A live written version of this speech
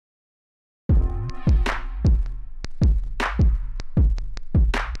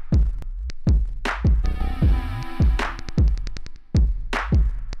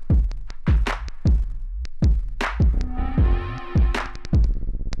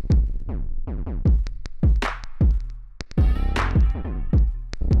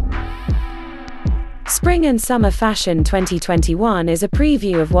Spring and Summer Fashion 2021 is a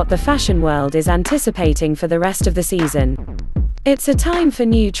preview of what the fashion world is anticipating for the rest of the season. It's a time for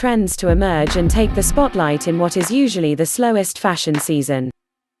new trends to emerge and take the spotlight in what is usually the slowest fashion season.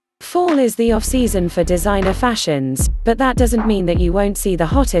 Fall is the off-season for designer fashions, but that doesn't mean that you won't see the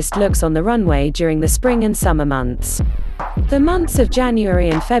hottest looks on the runway during the spring and summer months. The months of January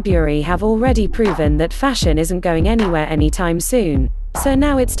and February have already proven that fashion isn't going anywhere anytime soon, so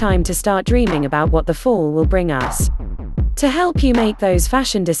now it's time to start dreaming about what the fall will bring us. To help you make those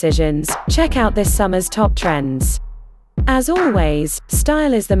fashion decisions, check out this summer's top trends. As always,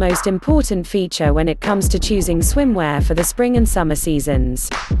 style is the most important feature when it comes to choosing swimwear for the spring and summer seasons.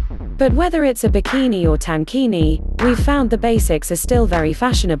 But whether it's a bikini or tankini, we've found the basics are still very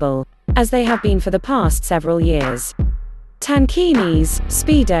fashionable, as they have been for the past several years. Tankinis,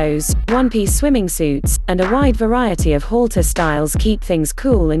 speedos, one-piece swimming suits, and a wide variety of halter styles keep things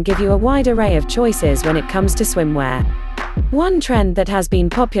cool and give you a wide array of choices when it comes to swimwear. One trend that has been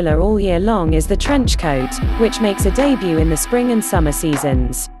popular all year long is the trench coat, which makes a debut in the spring and summer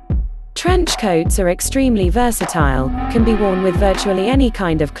seasons. Trench coats are extremely versatile, can be worn with virtually any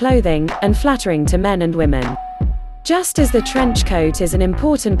kind of clothing, and flattering to men and women. Just as the trench coat is an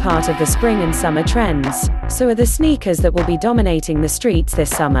important part of the spring and summer trends, so are the sneakers that will be dominating the streets this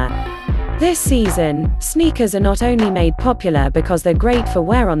summer. This season, sneakers are not only made popular because they're great for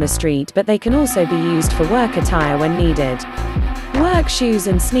wear on the street, but they can also be used for work attire when needed. Work shoes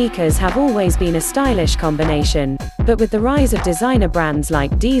and sneakers have always been a stylish combination, but with the rise of designer brands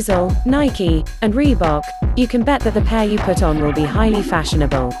like Diesel, Nike, and Reebok, you can bet that the pair you put on will be highly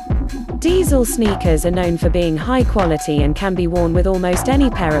fashionable. Diesel sneakers are known for being high quality and can be worn with almost any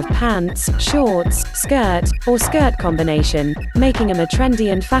pair of pants, shorts, skirt, or skirt combination, making them a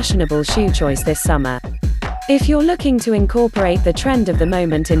trendy and fashionable shoe choice this summer. If you're looking to incorporate the trend of the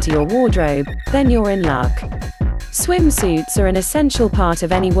moment into your wardrobe, then you're in luck. Swimsuits are an essential part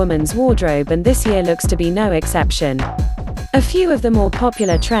of any woman's wardrobe, and this year looks to be no exception. A few of the more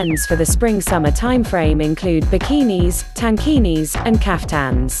popular trends for the spring-summer timeframe include bikinis, tankinis, and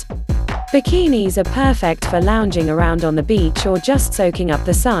kaftans. Bikinis are perfect for lounging around on the beach or just soaking up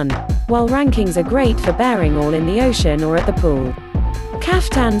the sun, while rankings are great for bearing all in the ocean or at the pool.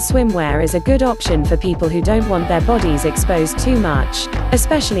 Kaftan swimwear is a good option for people who don't want their bodies exposed too much,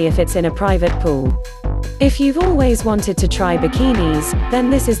 especially if it's in a private pool. If you've always wanted to try bikinis, then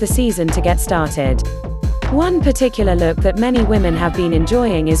this is the season to get started. One particular look that many women have been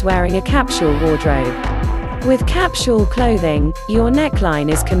enjoying is wearing a capsule wardrobe. With capsule clothing, your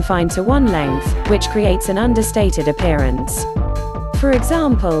neckline is confined to one length, which creates an understated appearance. For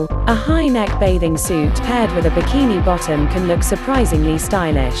example, a high-neck bathing suit paired with a bikini bottom can look surprisingly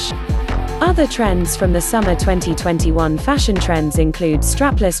stylish. Other trends from the summer 2021 fashion trends include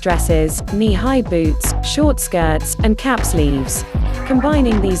strapless dresses, knee-high boots, short skirts, and cap sleeves.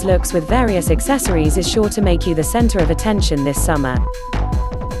 Combining these looks with various accessories is sure to make you the center of attention this summer.